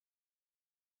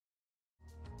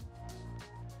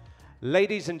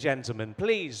Ladies and gentlemen,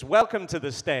 please welcome to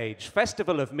the stage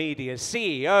Festival of Media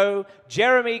CEO,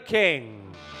 Jeremy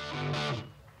King.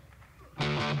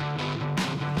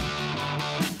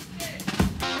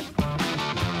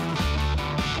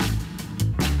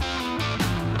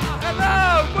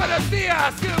 Hello, buenos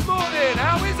dias, good morning,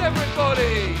 how is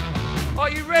everybody?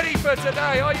 Are you ready for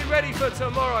today? Are you ready for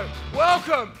tomorrow?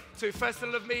 Welcome to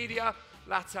Festival of Media,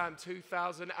 LatAm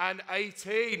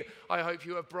 2018. I hope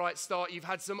you had a bright start. You've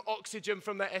had some oxygen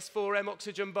from the S4M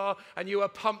oxygen bar and you are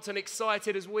pumped and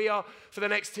excited as we are for the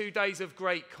next 2 days of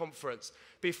great conference.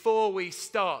 Before we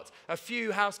start, a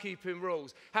few housekeeping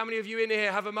rules. How many of you in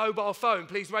here have a mobile phone?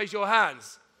 Please raise your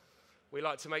hands. We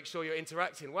like to make sure you're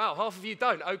interacting. Wow, half of you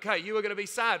don't. Okay, you are going to be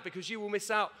sad because you will miss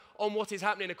out on what is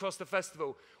happening across the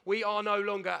festival. We are no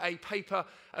longer a paper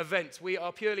event. We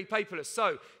are purely paperless.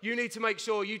 So you need to make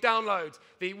sure you download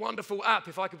the wonderful app,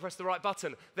 if I can press the right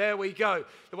button. There we go.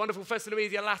 The wonderful Festival of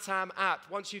Media LatAm app.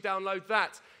 Once you download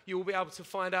that, you will be able to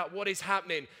find out what is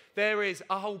happening. There is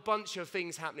a whole bunch of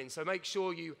things happening, so make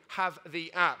sure you have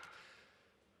the app.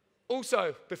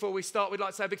 Also, before we start, we'd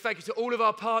like to say a big thank you to all of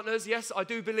our partners. Yes, I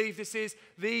do believe this is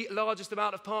the largest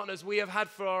amount of partners we have had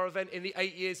for our event in the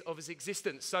 8 years of its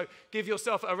existence. So give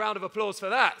yourself a round of applause for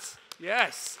that.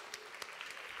 Yes.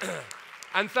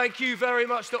 And thank you very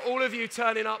much to all of you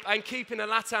turning up and keeping a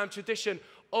LatAm tradition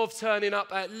of turning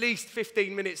up at least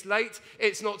 15 minutes late.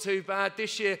 It's not too bad.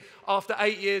 This year, after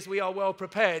 8 years, we are well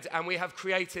prepared and we have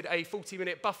created a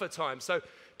 40-minute buffer time. So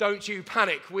don't you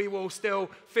panic, we will still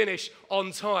finish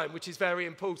on time, which is very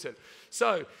important.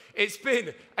 So, it's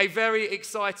been a very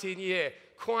exciting year,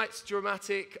 quite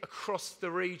dramatic across the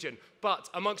region.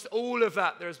 But amongst all of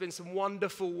that, there has been some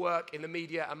wonderful work in the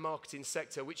media and marketing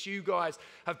sector, which you guys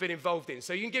have been involved in.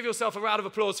 So you can give yourself a round of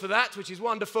applause for that, which is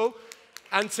wonderful.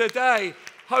 And today,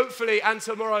 hopefully, and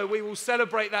tomorrow, we will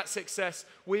celebrate that success.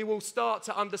 We will start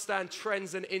to understand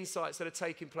trends and insights that are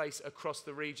taking place across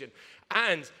the region.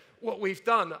 And what we've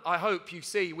done, I hope you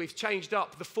see, we've changed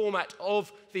up the format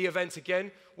of the event again.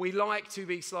 We like to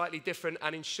be slightly different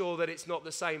and ensure that it's not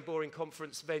the same boring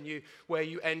conference venue where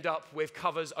you end up with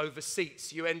covers over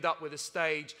seats. You end up with a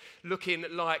stage looking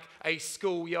like a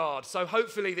schoolyard. So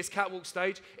hopefully this catwalk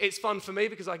stage, it's fun for me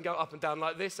because I can go up and down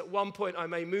like this. At one point I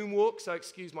may moonwalk, so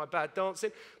excuse my bad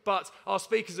dancing, but our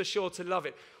speakers are sure to love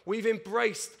it. We've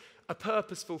embraced a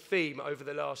purposeful theme over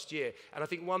the last year. And I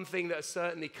think one thing that has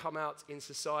certainly come out in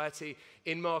society,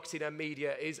 in marketing and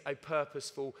media, is a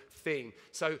purposeful theme.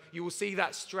 So you will see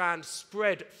that strand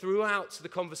spread throughout the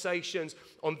conversations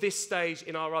on this stage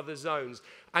in our other zones.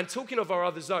 And talking of our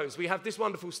other zones, we have this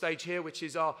wonderful stage here, which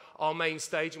is our main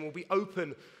stage, and will be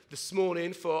open this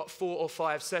morning for 4 or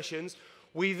 5 sessions.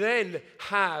 We then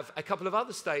have a couple of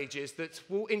other stages that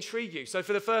will intrigue you. So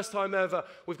for the first time ever,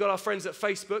 we've got our friends at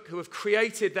Facebook who have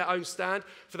created their own stand.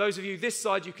 For those of you this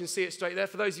side, you can see it straight there.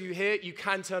 For those of you here, you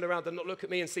can turn around and not look at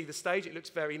me and see the stage. It looks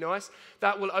very nice.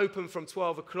 That will open from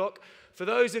 12 o'clock. For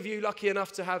those of you lucky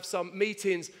enough to have some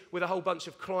meetings with a whole bunch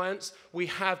of clients, we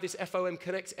have this FOM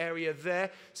Connect area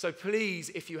there. So please,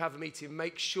 if you have a meeting,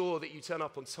 make sure that you turn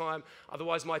up on time.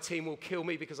 Otherwise, my team will kill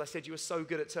me because I said you were so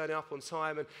good at turning up on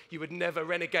time and you would never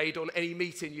renegade on any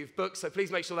meeting you've booked. So please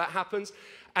make sure that happens.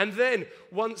 And then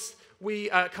once we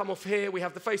come off here, we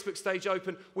have the Facebook stage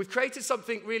open. We've created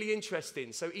something really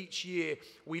interesting. So each year,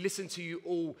 we listen to you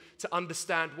all to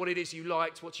understand what it is you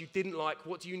liked, what you didn't like,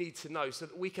 what do you need to know, so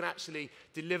that we can actually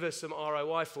deliver some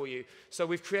ROI for you. So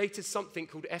we've created something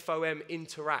called FOM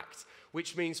Interact,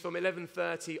 which means from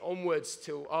 11:30 onwards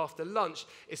till after lunch,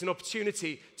 it's an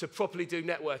opportunity to properly do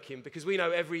networking, because we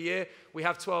know every year we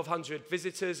have 1,200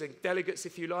 visitors and delegates,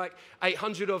 if you like.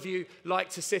 800 of you like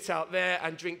to sit out there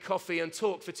and drink coffee and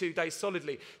talk for 2 days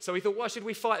solidly. So we thought, why should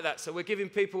we fight that? So we're giving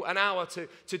people an hour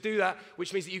to do that,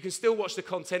 which means that you can still watch the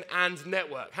content and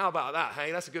network. How about that,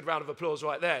 hey? That's a good round of applause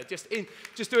right there. Just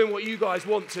doing what you guys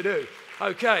want to do.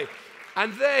 Okay.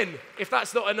 And then, if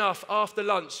that's not enough, after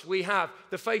lunch, we have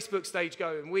the Facebook stage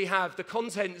going. We have the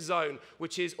content zone,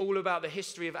 which is all about the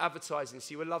history of advertising.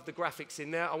 So you will love the graphics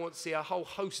in there. I want to see a whole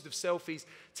host of selfies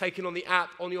taken on the app,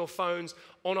 on your phones,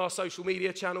 on our social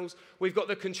media channels. We've got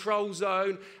the control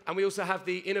zone, and we also have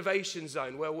the innovation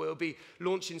zone, where we'll be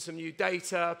launching some new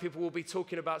data. People will be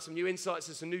talking about some new insights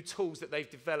and some new tools that they've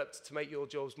developed to make your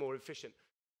jobs more efficient.